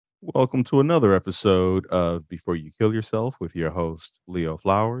Welcome to another episode of Before You Kill Yourself with your host, Leo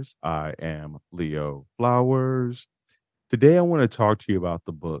Flowers. I am Leo Flowers. Today, I want to talk to you about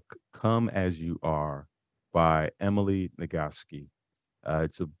the book Come As You Are by Emily Nagoski.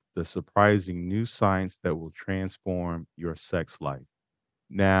 The surprising new science that will transform your sex life.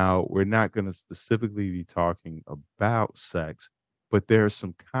 Now, we're not going to specifically be talking about sex, but there are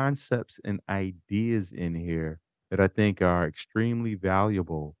some concepts and ideas in here that I think are extremely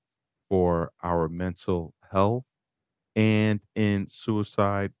valuable for our mental health and in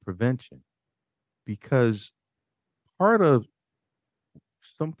suicide prevention. Because part of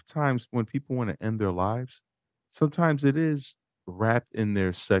sometimes when people want to end their lives, sometimes it is wrapped in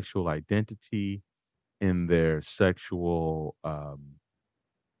their sexual identity, in their sexual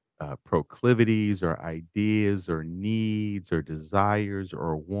proclivities or ideas or needs or desires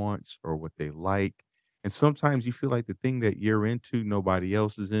or wants or what they like. And sometimes you feel like the thing that you're into, nobody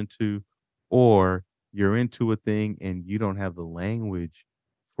else is into, or you're into a thing and you don't have the language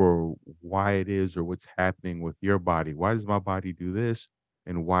for why it is or what's happening with your body. Why does my body do this?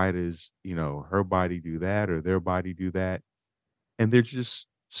 And why does, her body do that or their body do that? And there's just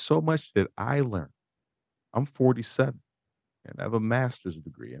so much that I learned. I'm 47 and I have a master's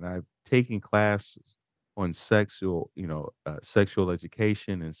degree, and I've taken classes on sexual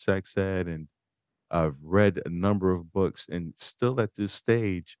education and sex ed, and I've read a number of books, and still at this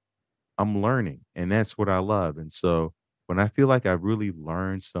stage, I'm learning, and that's what I love. And so, when I feel like I've really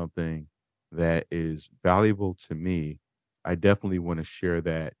learned something that is valuable to me, I definitely want to share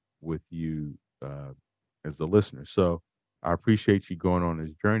that with you as the listener. So, I appreciate you going on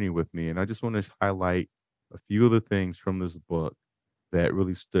this journey with me, and I just want to highlight a few of the things from this book that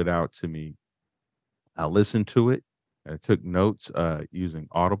really stood out to me. I listened to it. I took notes using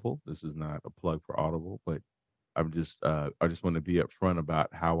Audible. This is not a plug for Audible, but I just want to be upfront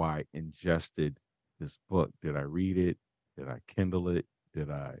about how I ingested this book. Did I read it? Did I Kindle it? Did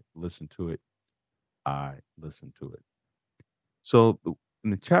I listen to it? I listened to it. So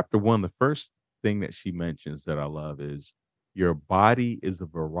in the chapter one, the first thing that she mentions that I love is your body is a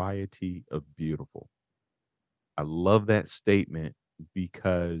variety of beautiful. I love that statement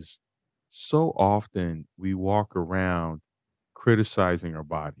because so often we walk around criticizing our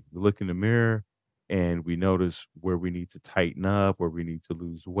body. We look in the mirror and we notice where we need to tighten up, where we need to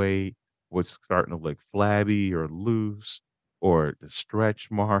lose weight, what's starting to look flabby or loose, or the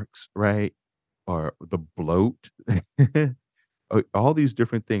stretch marks, right? Or the bloat. All these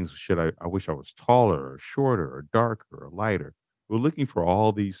different things. I wish I was taller or shorter or darker or lighter. We're looking for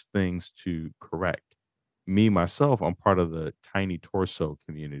all these things to correct. Me, myself, I'm part of the tiny torso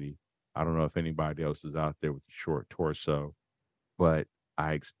community. I don't know if anybody else is out there with a short torso, but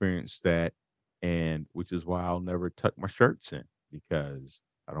I experienced that, and which is why I'll never tuck my shirts in because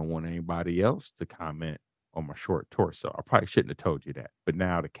I don't want anybody else to comment on my short torso. I probably shouldn't have told you that, but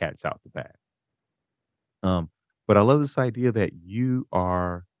now the cat's out the bag. Um, but I love this idea that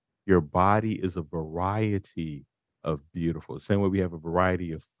your body is a variety of beautiful. Same way we have a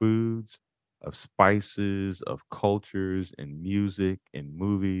variety of foods, of spices, of cultures and music and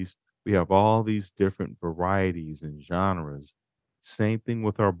movies. We have all these different varieties and genres. Same thing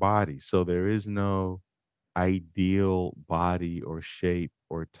with our body. So there is no ideal body or shape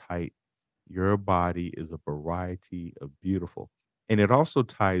or type. Your body is a variety of beautiful. And it also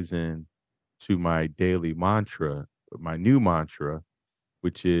ties in to my daily mantra, my new mantra,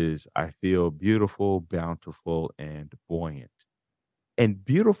 which is I feel beautiful, bountiful, and buoyant. And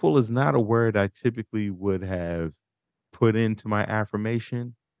beautiful is not a word I typically would have put into my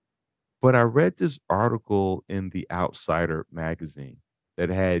affirmation, but I read this article in the Outsider magazine that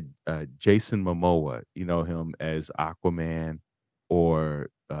had Jason Momoa. You know him as Aquaman, or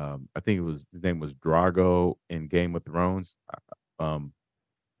I think his name was Drago in Game of Thrones. Um,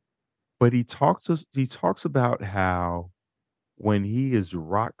 but he talks about how when he is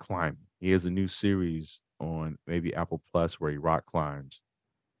rock climbing, he has a new series on maybe Apple Plus where he rock climbs,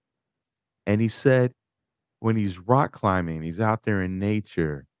 and he said when he's rock climbing, he's out there in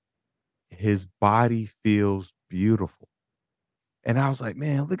nature, his body feels beautiful. And I was like,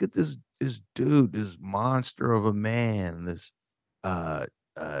 "Man, look at this dude, this monster of a man, uh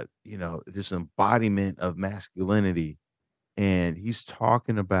this embodiment of masculinity." And he's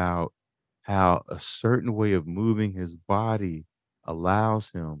talking about how a certain way of moving his body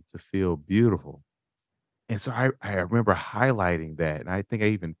allows him to feel beautiful. And so I remember highlighting that, and I think I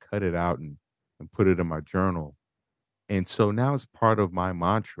even cut it out and put it in my journal. And so now it's part of my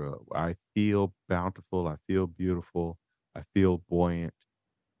mantra. I feel bountiful, I feel beautiful, I feel buoyant.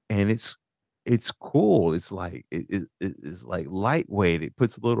 And it's It's cool. It's like it's like lightweight. It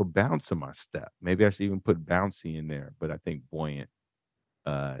puts a little bounce in my step. Maybe I should even put bouncy in there, but I think buoyant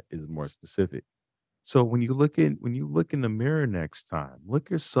is more specific. So when you look in the mirror next time, look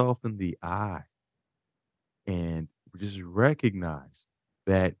yourself in the eye and just recognize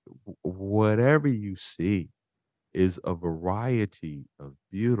that whatever you see is a variety of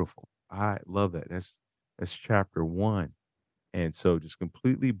beautiful. I love that. That's chapter 1. And so just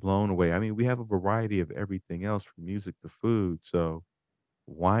completely blown away. I mean, we have a variety of everything else from music to food. So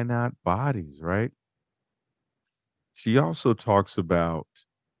why not bodies, right? She also talks about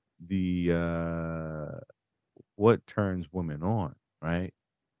the what turns women on, right?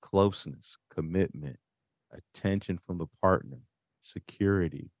 Closeness, commitment, attention from the partner,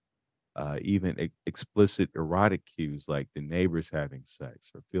 security, even explicit erotic cues like the neighbors having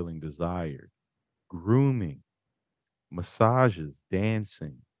sex or feeling desired, grooming, massages,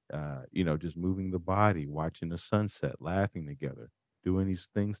 dancing, just moving the body, watching the sunset, laughing together, doing these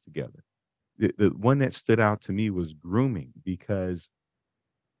things together. The one that stood out to me was grooming because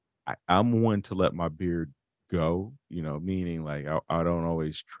I'm one to let my beard go, meaning like I don't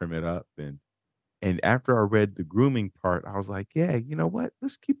always trim it up. And after I read the grooming part, I was like, yeah, you know what?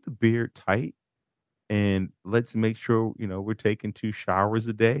 Let's keep the beard tight and let's make sure, we're taking 2 showers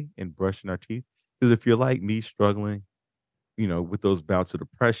a day and brushing our teeth. Because if you're like me struggling, with those bouts of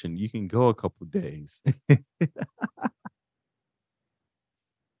depression, you can go a couple days.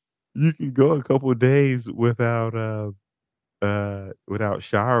 You can go a couple days without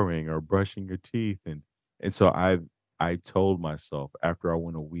showering or brushing your teeth, and so I told myself after I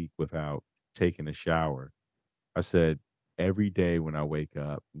went a week without taking a shower, I said, "Every day when I wake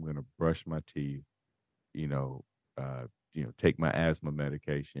up, I'm gonna brush my teeth, you know, uh, take my asthma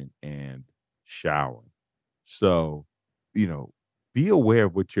medication and shower." So, you know, be aware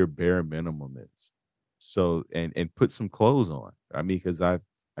of what your bare minimum is. So, and put some clothes on. I mean, because I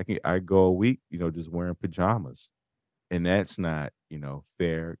go a week, just wearing pajamas, and that's not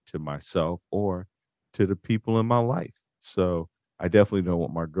fair to myself or to the people in my life. So, I definitely don't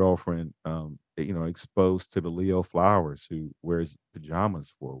want my girlfriend, exposed to the Leo flowers who wears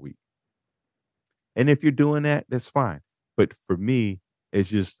pajamas for a week. And if you're doing that, that's fine. But for me, it's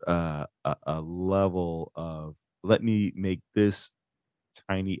just a level of let me make this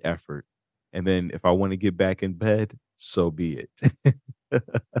tiny effort. And then if I want to get back in bed, so be it.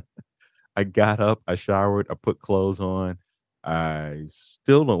 I got up, I showered, I put clothes on. I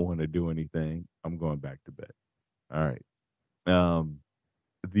still don't want to do anything. I'm going back to bed. All right. Um,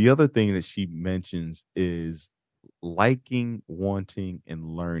 the other thing that she mentions is liking, wanting, and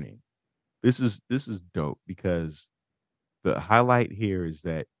learning. This is dope because the highlight here is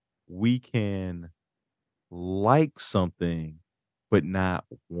that we can like something but not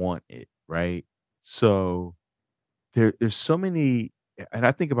want it, right? So there's so many and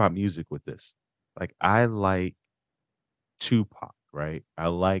I think about music with this. Like I like Tupac, right? I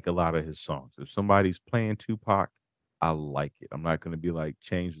like a lot of his songs. If somebody's playing Tupac, I like it. I'm not going to be like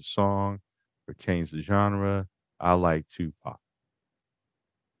change the song or change the genre. I like Tupac.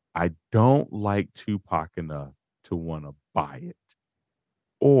 I don't like Tupac enough to want to buy it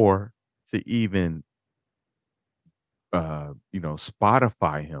or to even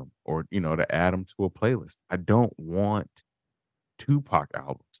Spotify him or, to add him to a playlist. I don't want Tupac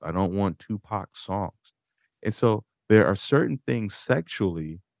albums. I don't want Tupac songs. And so there are certain things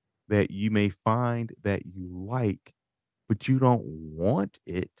sexually that you may find that you like, but you don't want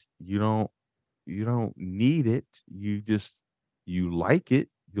it. You don't need it. You like it.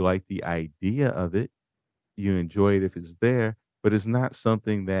 You like the idea of it. You enjoy it if it's there, but it's not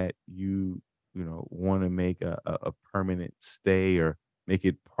something that you wanna make a permanent stay or make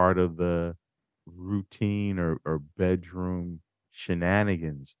it part of the routine or bedroom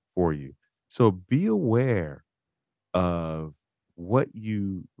shenanigans for you. So be aware of what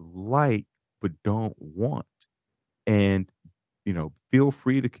you like but don't want, and, feel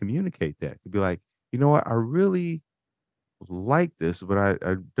free to communicate that, to be like, "You know what? I really like this, but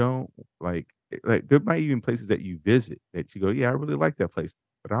I don't like there might even places that you visit that you go, "Yeah, I really like that place,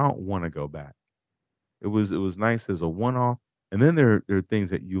 but I don't wanna go back." It was nice as a one-off, and then there are things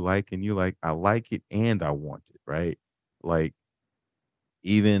that you like and you like, "I like it and I want it," right? Like,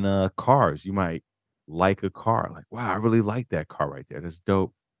 even, cars, you might like a car, like, "Wow, I really like that car right there, that's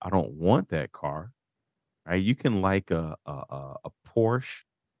dope. I don't want that car," right? You can like a Porsche,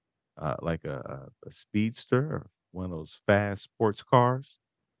 like a speedster or one of those fast sports cars.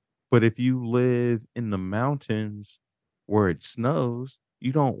 But if you live in the mountains where it snows,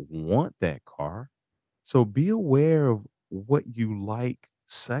 you don't want that car. So be aware of what you like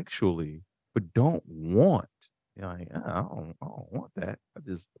sexually but don't want. You're like, I don't want that.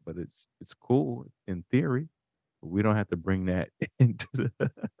 But it's cool in theory. But we don't have to bring that into the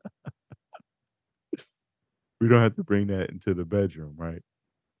we don't have to bring that into the bedroom, right?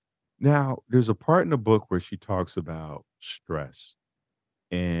 Now, there's a part in the book where she talks about stress,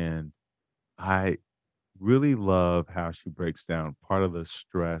 and I really love how she breaks down part of the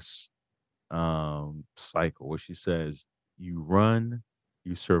stress cycle where she says, you run,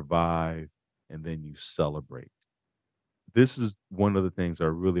 you survive, and then you celebrate. This is one of the things I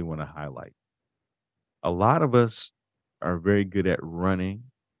really want to highlight. A lot of us are very good at running,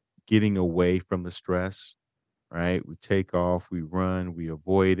 getting away from the stress, right? We take off, we run, we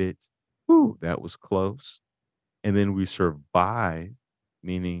avoid it. Whew, that was close. And then we survive,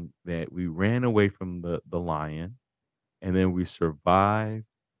 meaning that we ran away from the lion, and then we survived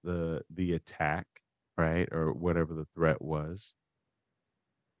the attack, right? Or whatever the threat was.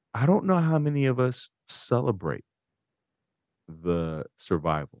 I don't know how many of us celebrate the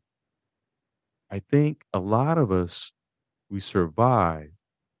survival. I think a lot of us, we survive,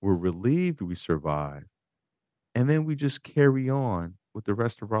 we're relieved we survive, and then we just carry on with the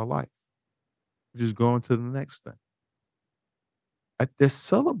rest of our life. We just go on to the next thing. The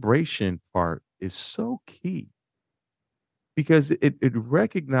celebration part is so key because it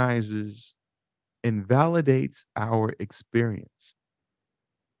recognizes and validates our experience.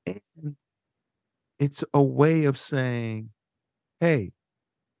 And it's a way of saying, hey,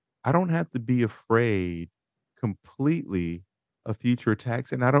 I don't have to be afraid completely of future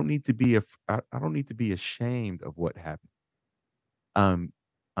attacks, and I don't need to be I don't need to be ashamed of what happened. Um,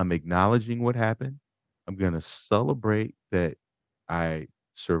 I'm acknowledging what happened. I'm gonna celebrate that I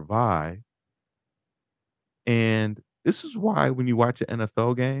survived, and this is why when you watch an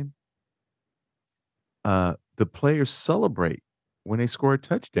NFL game, the players celebrate when they score a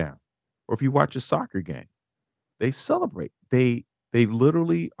touchdown, or if you watch a soccer game, they celebrate. They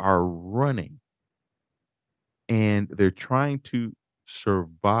literally are running and they're trying to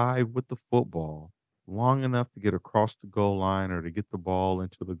survive with the football long enough to get across the goal line or to get the ball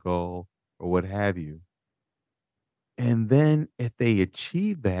into the goal or what have you. And then if they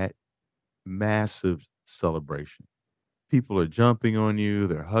achieve that, massive celebration. People are jumping on you,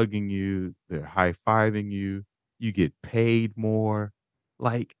 they're hugging you, they're high-fiving you, you get paid more.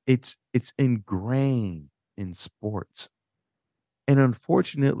 Like it's ingrained in sports. And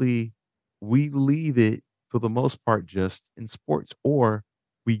unfortunately, we leave it for the most part just in sports, or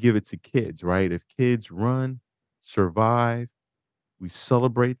we give it to kids, right? If kids run, survive, we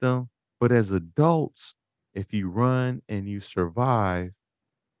celebrate them. But as adults, if you run and you survive,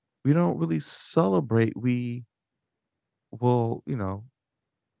 we don't really celebrate. We will,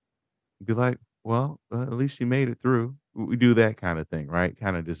 be like, well, at least you made it through. We do that kind of thing, right?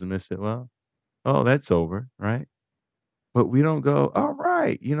 Kind of dismiss it. Well, oh, that's over, right? But we don't go, all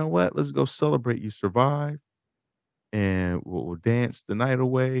right, you know what? Let's go celebrate you survived and we'll dance the night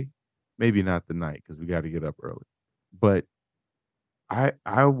away. Maybe not the night because we got to get up early. But I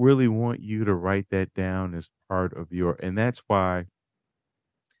really want you to write that down as part of your, and that's why,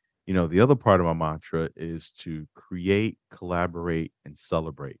 the other part of my mantra is to create, collaborate, and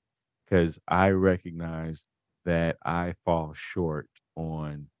celebrate. Because I recognize that I fall short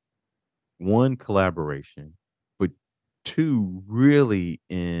on one, collaboration, but two, really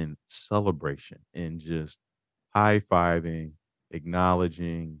in celebration and just high-fiving,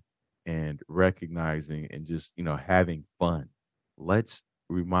 acknowledging, and recognizing and just, having fun. Let's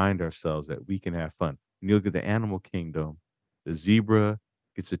remind ourselves that we can have fun. When you look at the animal kingdom, the zebra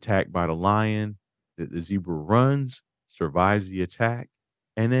gets attacked by the lion, the zebra runs, survives the attack,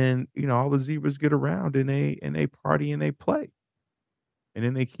 and then, all the zebras get around and they party and they play. And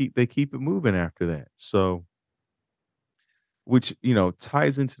then they keep it moving after that. So, which,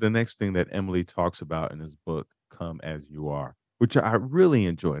 ties into the next thing that Emily talks about in this book, Come As You Are, which I really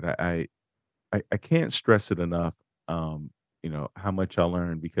enjoyed. I can't stress it enough, how much I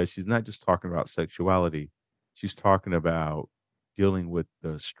learned because she's not just talking about sexuality, she's talking about dealing with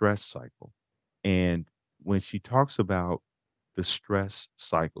the stress cycle. And when she talks about the stress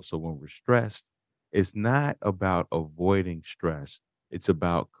cycle, so when we're stressed, it's not about avoiding stress, it's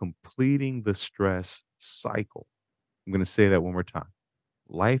about completing the stress cycle. I'm going to say that one more time.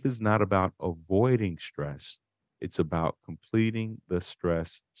 Life is not about avoiding stress, it's about completing the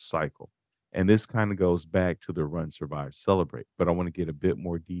stress cycle. And this kind of goes back to the run, survive, celebrate. But I want to get a bit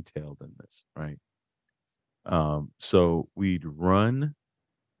more detailed than this, right? So we'd run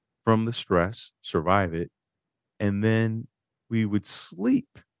from the stress, survive it, and then we would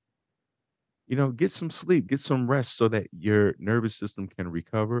sleep. Get some sleep, get some rest so that your nervous system can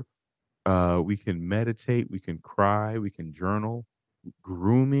recover. We can meditate, we can cry, we can journal.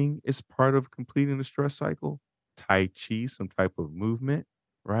 Grooming is part of completing the stress cycle. Tai Chi, some type of movement,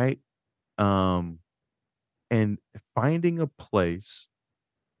 right? Um, and finding a place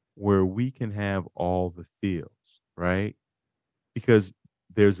where we can have all the feels, right? Because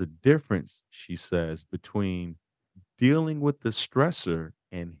there's a difference, she says, between dealing with the stressor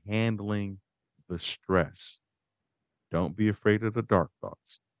and handling the stress. Don't be afraid of the dark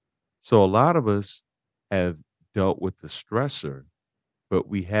thoughts. So a lot of us have dealt with the stressor, but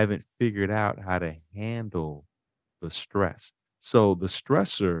we haven't figured out how to handle the stress. So the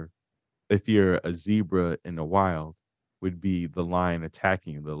stressor, if you're a zebra in the wild, would be the lion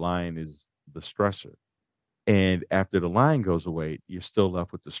attacking you. The lion is the stressor. And after the lion goes away, you're still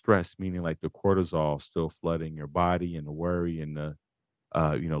left with the stress, meaning like the cortisol still flooding your body and the worry and the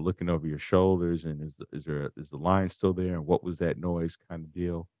looking over your shoulders and is the line still there and what was that noise kind of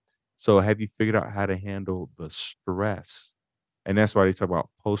deal. So have you figured out how to handle the stress? And that's why they talk about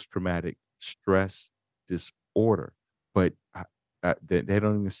post traumatic stress disorder. But they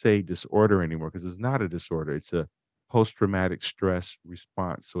don't even say disorder anymore because it's not a disorder. It's a post traumatic stress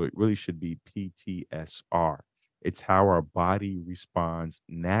response. So it really should be PTSR. It's how our body responds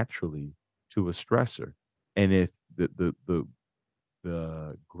naturally to a stressor. And if the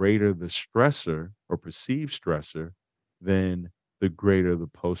greater the stressor or perceived stressor, then the greater the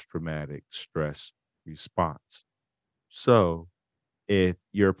post traumatic stress response. So, if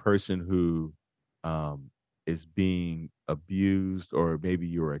you're a person who is being abused, or maybe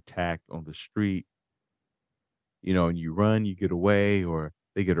you were attacked on the street, and you run, you get away, or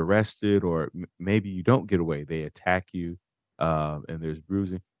they get arrested, or maybe you don't get away, they attack you, and there's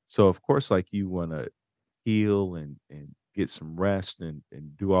bruising. So, of course, like you want to heal and get some rest and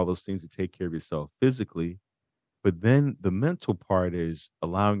do all those things to take care of yourself physically. But then the mental part is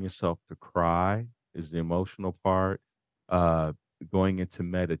allowing yourself to cry is the emotional part. Uh, Going into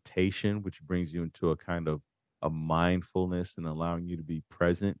meditation, which brings you into a kind of a mindfulness and allowing you to be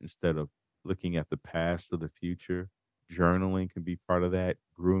present instead of looking at the past or the future. Journaling can be part of that.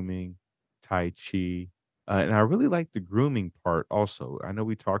 Grooming, Tai Chi. And I really like the grooming part also. I know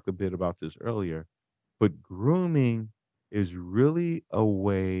we talked a bit about this earlier, but grooming is really a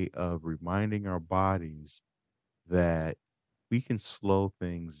way of reminding our bodies that we can slow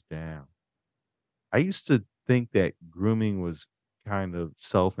things down. I used to think that grooming was kind of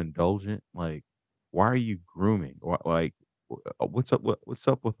self-indulgent. Like, why are you grooming? Like, what's up? What's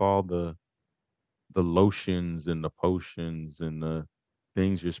up with all the lotions and the potions and the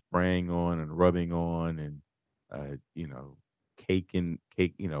things you're spraying on and rubbing on and cake and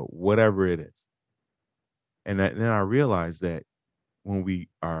cake, whatever it is. And then I realized that when we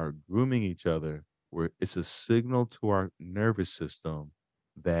are grooming each other, it's a signal to our nervous system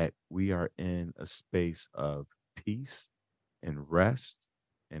that we are in a space of peace and rest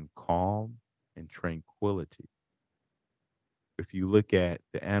and calm and tranquility. If you look at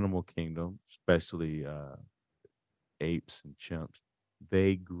the animal kingdom, especially apes and chimps,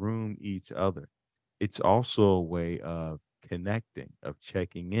 they groom each other. It's also a way of connecting, of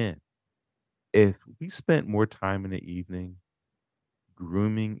checking in. If we spent more time in the evening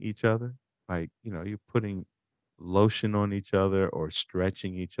grooming each other, like, you're putting lotion on each other or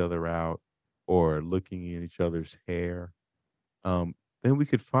stretching each other out or looking at each other's hair, then we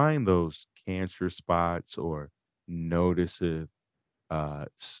could find those cancer spots or notice if,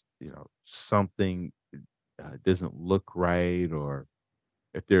 something doesn't look right or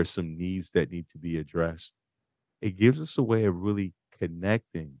if there's some needs that need to be addressed. It gives us a way of really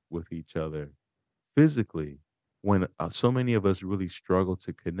connecting with each other physically when so many of us really struggle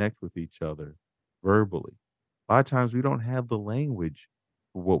to connect with each other verbally. A lot of times we don't have the language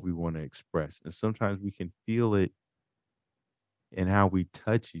for what we want to express. And sometimes we can feel it in how we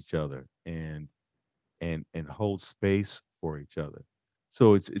touch each other and hold space for each other.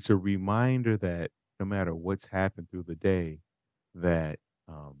 So it's a reminder that no matter what's happened through the day, that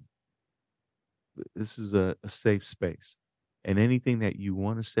um, this is a safe space. And anything that you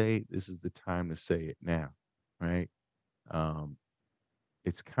want to say, this is the time to say it now, right? Um,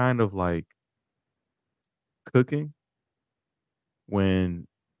 it's kind of like cooking when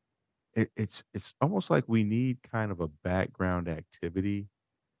it's almost like we need kind of a background activity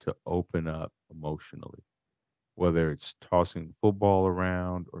to open up emotionally, whether it's tossing the football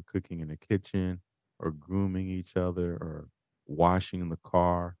around or cooking in the kitchen or grooming each other or washing in the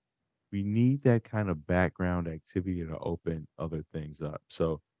car. We need that kind of background activity to open other things up.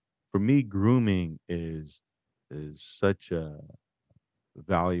 So for me, grooming is such a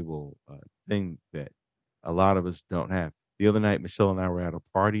valuable thing that a lot of us don't have. The other night, Michelle and I were at a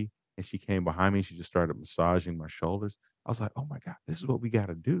party, and she came behind me and she just started massaging my shoulders. I was like, "Oh my god, this is what we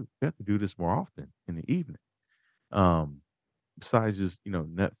gotta do. We have to do this more often in the evening." Um, Besides just,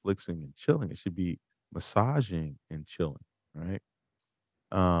 Netflixing and chilling, it should be massaging and chilling, right?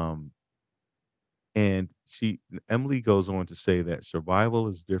 Um, and Emily goes on to say that survival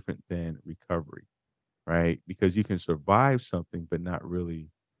is different than recovery, right? Because you can survive something but not really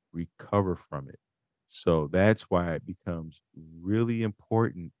recover from it. So that's why it becomes really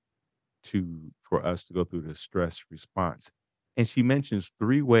important for us to go through the stress response. And she mentions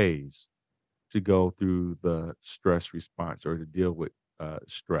 3 ways to go through the stress response or to deal with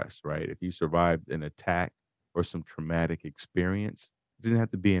stress, right? If you survived an attack or some traumatic experience, it doesn't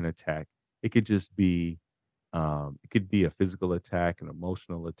have to be an attack. It could just be, it could be a physical attack, an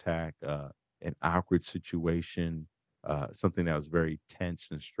emotional attack, an awkward situation, something that was very tense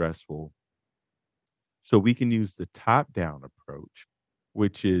and stressful. So we can use the top down approach,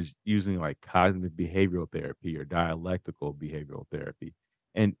 which is using like cognitive behavioral therapy or dialectical behavioral therapy.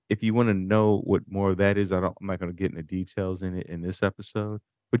 And if you want to know what more of that is, I'm not going to get into details in it in this episode,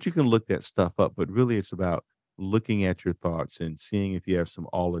 but you can look that stuff up. But really, it's about looking at your thoughts and seeing if you have some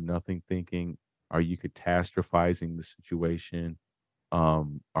all or nothing thinking. Are you catastrophizing the situation?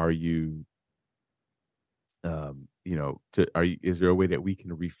 Are you is there a way that we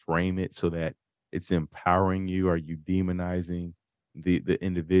can reframe it so that it's empowering you? Are you demonizing the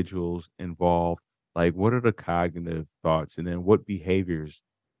individuals involved? Like, what are the cognitive thoughts, and then what behaviors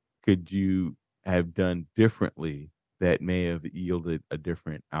could you have done differently that may have yielded a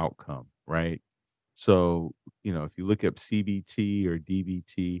different outcome, right? So, if you look up CBT or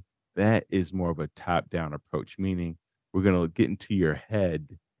DBT, that is more of a top down approach, meaning we're going to get into your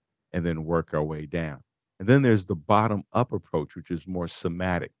head and then work our way down. And then there's the bottom up approach, which is more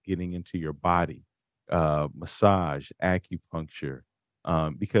somatic, getting into your body, massage, acupuncture,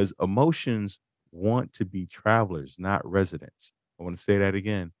 because emotions want to be travelers, not residents. I want to say that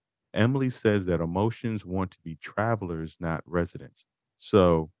again. Emily says that emotions want to be travelers, not residents.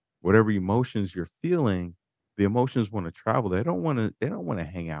 So whatever emotions you're feeling, the emotions want to travel. They don't want to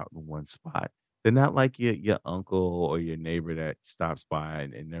hang out in one spot. They're not like your uncle or your neighbor that stops by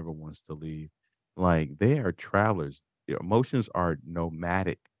and never wants to leave. Like, they are travelers. Their emotions are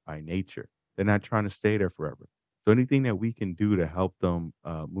nomadic by nature. They're not trying to stay there forever. So anything that we can do to help them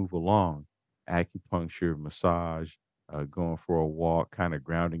move along, acupuncture, massage, going for a walk, kind of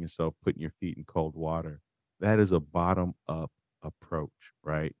grounding yourself, putting your feet in cold water, that is a bottom up approach,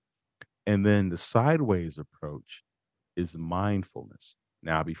 right? And then the sideways approach is mindfulness.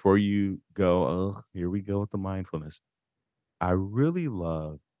 Now, before you go, oh, here we go with the mindfulness. I really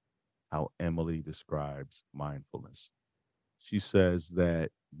love how Emily describes mindfulness. She says that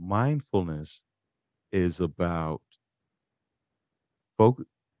mindfulness is about focus,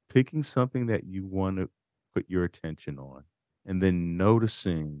 picking something that you want to put your attention on, and then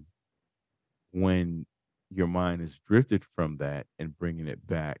noticing when your mind is drifted from that and bringing it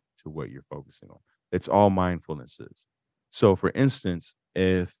back to what you're focusing on. It's all mindfulness is. So, for instance,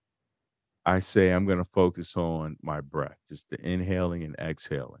 if I say I'm going to focus on my breath, just the inhaling and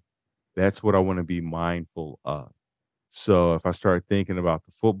exhaling. That's what I want to be mindful of. So if I start thinking about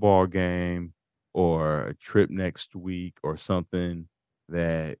the football game or a trip next week or something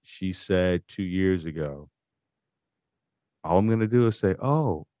that she said 2 years ago, all I'm going to do is say,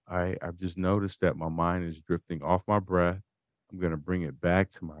 "Oh, I've just noticed that my mind is drifting off my breath. I'm going to bring it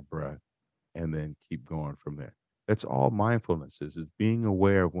back to my breath and then keep going from there." That's all mindfulness is being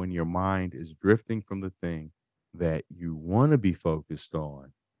aware of when your mind is drifting from the thing that you want to be focused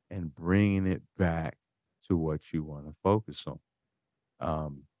on and bringing it back to what you want to focus on.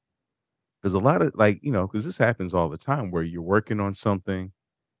 Um, there's a lot of like, because this happens all the time where you're working on something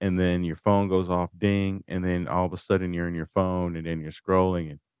and then your phone goes off ding, and then all of a sudden you're in your phone and then you're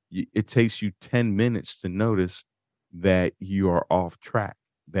scrolling, and it takes you 10 minutes to notice that you are off track,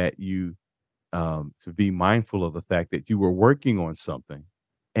 that you to be mindful of the fact that you were working on something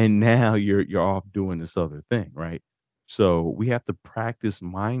and now you're off doing this other thing, right? So we have to practice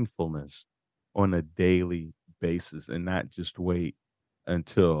mindfulness on a daily basis and not just wait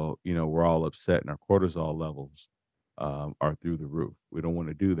until we're all upset and our cortisol levels are through the roof. We don't want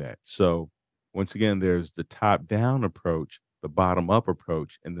to do that. So once again, there's the top down approach, the bottom up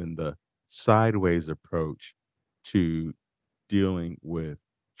approach, and then the sideways approach to dealing with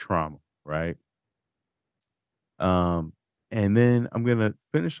trauma, right? Um, and then I'm gonna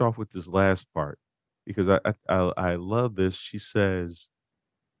finish off with this last part because I love this. She says,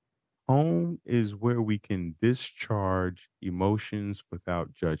 "Home is where we can discharge emotions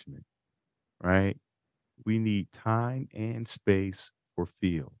without judgment." Right? We need time and space for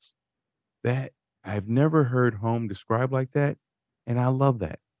feels. That I've never heard home described like that, and I love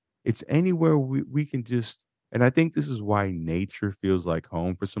that. It's anywhere we can just and I think this is why nature feels like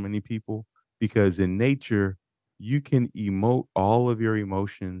home for so many people, because in nature, you can emote all of your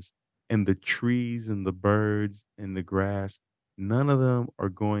emotions, and the trees and the birds and the grass, none of them are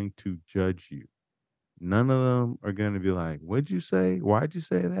going to judge you. None of them are gonna be like, "What'd you say? Why'd you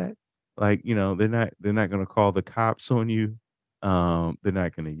say that?" Like, they're not gonna call the cops on you. They're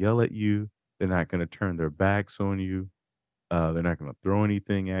not gonna yell at you. They're not gonna turn their backs on you. They're not gonna throw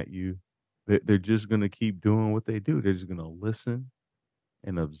anything at you. They're just gonna keep doing what they do. They're just gonna listen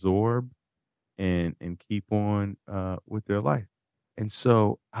and absorb and keep on, with their life. And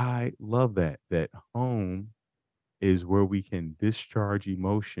so I love that home is where we can discharge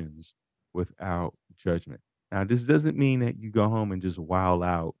emotions without judgment. Now, this doesn't mean that you go home and just wild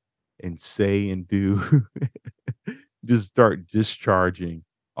out and say and do, just start discharging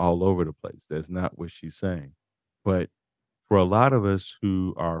all over the place. That's not what she's saying. But for a lot of us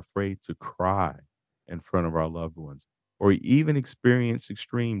who are afraid to cry in front of our loved ones or even experience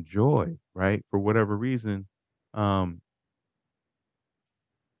extreme joy, right? For whatever reason, um,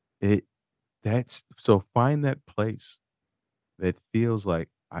 it that's so find that place that feels like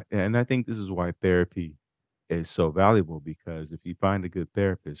and I think this is why therapy is so valuable because if you find a good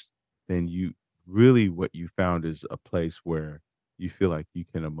therapist, then you really what you found is a place where you feel like you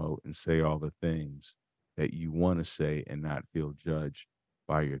can emote and say all the things that you want to say and not feel judged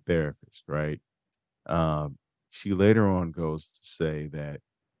by your therapist, right? Um, she later on goes to say that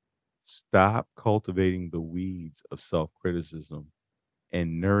stop cultivating the weeds of self criticism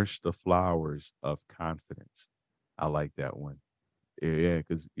and nourish the flowers of confidence. I like that one. Yeah,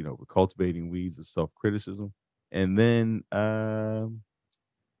 because we're cultivating weeds of self-criticism. And then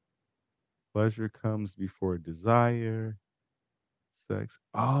pleasure comes before desire, sex.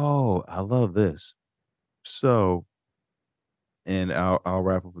 Oh, I love this. So, and I'll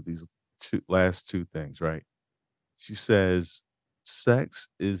wrap up with these last two things, right? She says, sex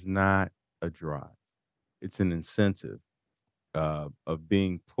is not a drive. It's an incentive of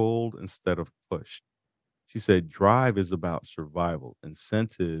being pulled instead of pushed. She said, drive is about survival.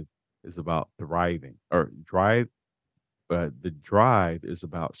 Incentive is about thriving or drive. But the drive is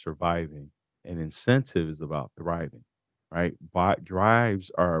about surviving and incentive is about thriving, right?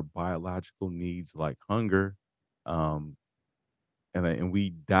 Drives are biological needs like hunger, um, and we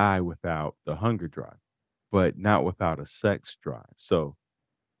die without the hunger drive, but not without a sex drive. So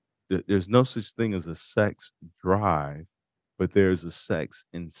there's no such thing as a sex drive, but there's a sex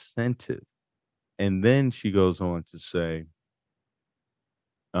incentive. And then she goes on to say,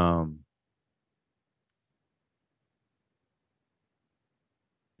 um,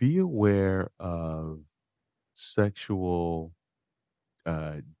 be aware of sexual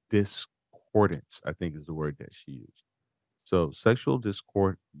uh, discordance, I think is the word that she used. So sexual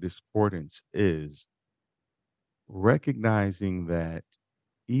discordance is recognizing that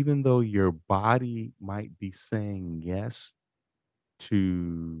even though your body might be saying yes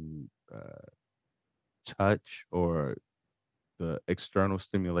to touch or the external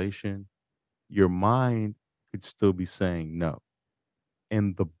stimulation, your mind could still be saying no.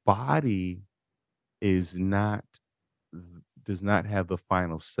 And the body is not does not have the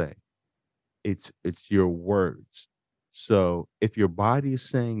final say. It's your words. So if your body is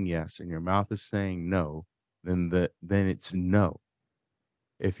saying yes and your mouth is saying no, then it's no.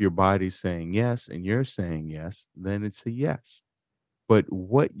 If your body's saying yes and you're saying yes, then it's a yes. But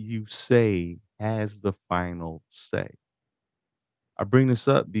what you say has the final say. I bring this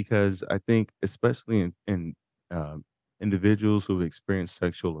up because I think, especially in individuals who've experienced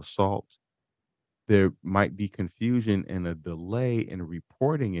sexual assault, there might be confusion and a delay in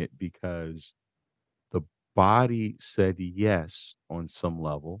reporting it because the body said yes on some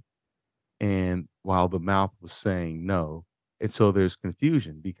level, and while the mouth was saying no. And so there's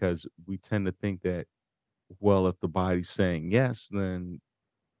confusion because we tend to think that, well, if the body's saying yes, then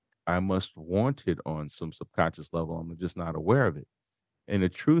I must want it on some subconscious level. I'm just not aware of it. And the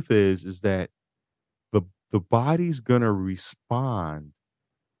truth is that the the body's gonna respond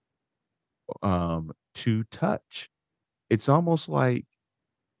to touch. It's almost like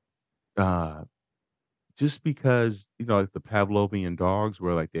uh just because, like the Pavlovian dogs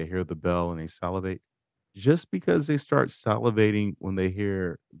where like they hear the bell and they salivate, just because they start salivating when they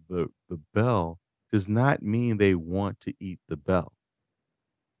hear the bell does not mean they want to eat the bell.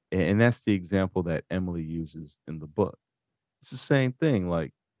 And that's the example that Emily uses in the book. It's the same thing.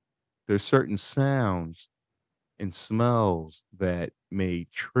 Like there's certain sounds and smells that may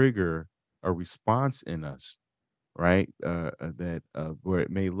trigger a response in us, right? That where it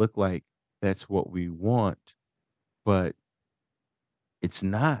may look like that's what we want, but it's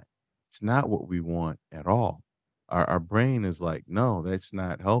not. It's not what we want at all. Our brain is like, no, that's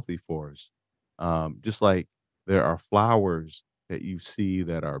not healthy for us. Just like there are flowers that you see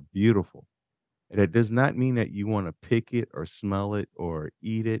that are beautiful, that does not mean that you wanna pick it or smell it or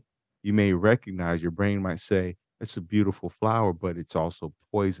eat it. You may recognize your brain might say, "It's a beautiful flower, but it's also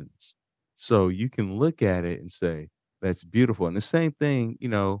poisonous." So you can look at it and say, "That's beautiful." And the same thing,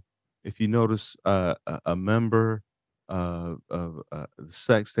 if you notice, a member of the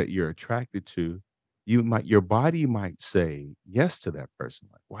sex that you're attracted to, your body might say yes to that person,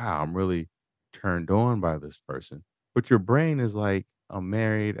 like, "Wow, I'm really turned on by this person." But your brain is like, "I'm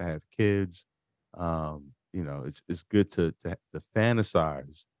married, I have kids." It's good to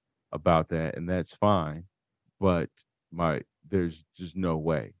fantasize about that, and that's fine. But there's just no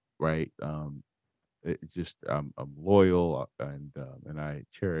way, right? I'm loyal, and I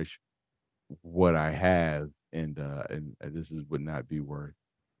cherish what I have, and this is would not be worth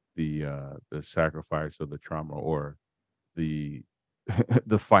the sacrifice or the trauma or the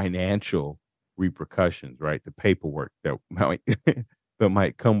the financial repercussions, right? The paperwork that might that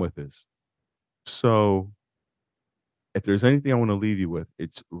might come with this. So if there's anything I want to leave you with,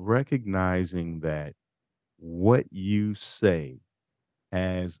 it's recognizing that what you say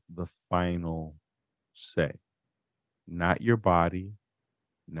has the final say, not your body,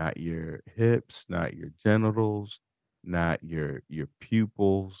 not your hips, not your genitals, not your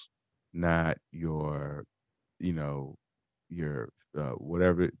pupils, not your, you know, your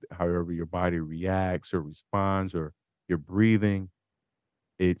whatever, however your body reacts or responds or your breathing.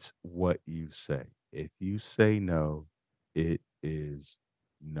 It's what you say. If you say no, it is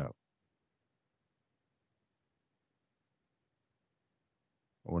no.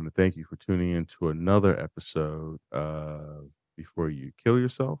 I want to thank you for tuning in to another episode of Before You Kill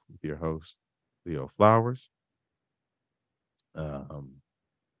Yourself with your host, Leo Flowers. Um,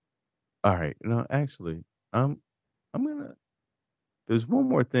 all right. No, actually, um, I'm gonna. There's one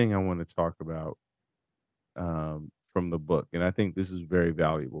more thing I want to talk about from the book, and I think this is very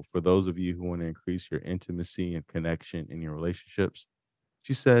valuable for those of you who want to increase your intimacy and connection in your relationships.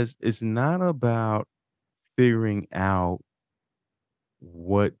 She says it's not about figuring out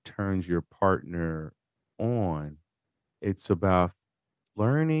what turns your partner on. It's about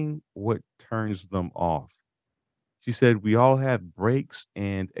learning what turns them off. She said, we all have brakes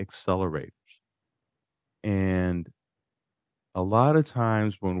and accelerators. And a lot of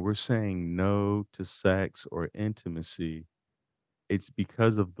times when we're saying no to sex or intimacy, it's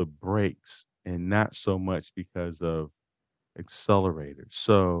because of the brakes and not so much because of accelerators.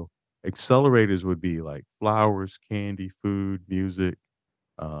 So, accelerators would be like flowers, candy, food, music,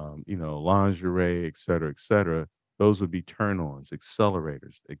 lingerie, et cetera. Those would be turn-ons,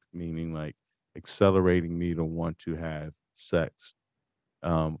 accelerators, meaning like accelerating me to want to have sex.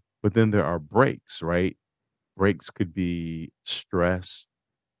 But then there are breaks, right? Breaks could be stress,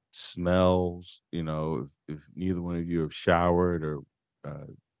 smells, if neither one of you have showered or, uh,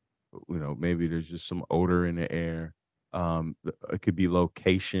 maybe there's just some odor in the air. It could be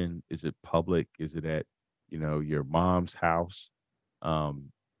location. Is it public? Is it at, your mom's house?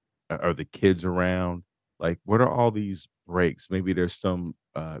 Um, are the kids around? Like, what are all these breaks? Maybe there's some,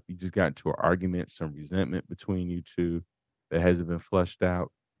 you just got into an argument, some resentment between you two that hasn't been flushed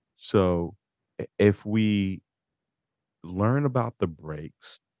out. So, if we learn about the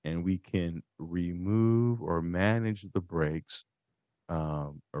breaks and we can remove or manage the breaks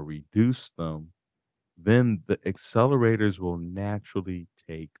or reduce them, then the accelerators will naturally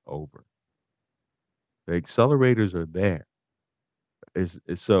take over. The accelerators are there. Is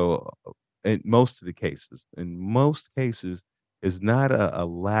so in most cases, is not a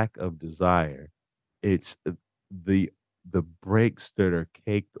lack of desire. It's the brakes that are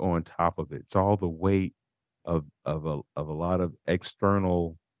caked on top of it. It's all the weight of a lot of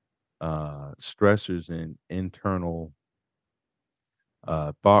external stressors and internal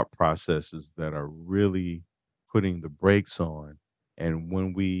thought processes that are really putting the brakes on. And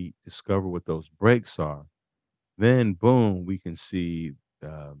when we discover what those brakes are, then boom, we can see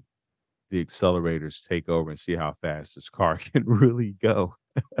um, the accelerators take over and see how fast this car can really go.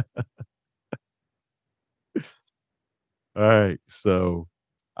 All right. So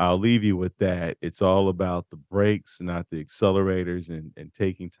I'll leave you with that. It's all about the brakes, not the accelerators, and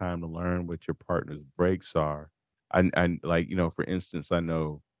taking time to learn what your partner's brakes are. And like, for instance, I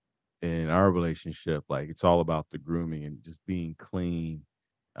know in our relationship, like it's all about the grooming and just being clean.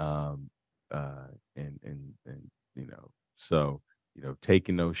 Um, and so,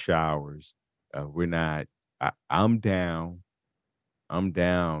 taking those showers. We're not, I'm down. I'm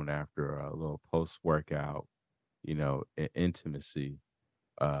down after a little post workout, intimacy.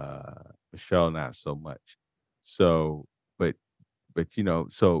 Michelle, not so much. So, but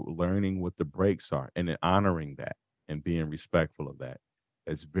so learning what the breaks are and then honoring that and being respectful of that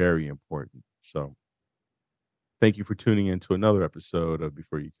is very important. So, thank you for tuning in to another episode of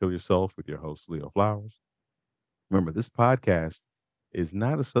Before You Kill Yourself with your host, Leo Flowers. Remember, this podcast is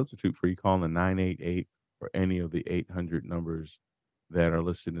not a substitute for you calling the 988 or any of the 800 numbers that are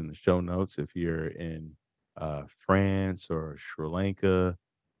listed in the show notes. If you're in France or Sri Lanka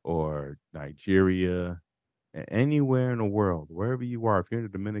or Nigeria, anywhere in the world, wherever you are, if you're in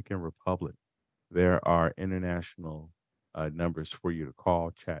the Dominican Republic, there are international numbers for you to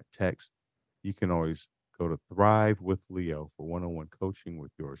call, chat, text. You can always go to Thrive with Leo for one on one coaching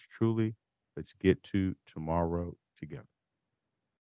with yours truly. Let's get to tomorrow together.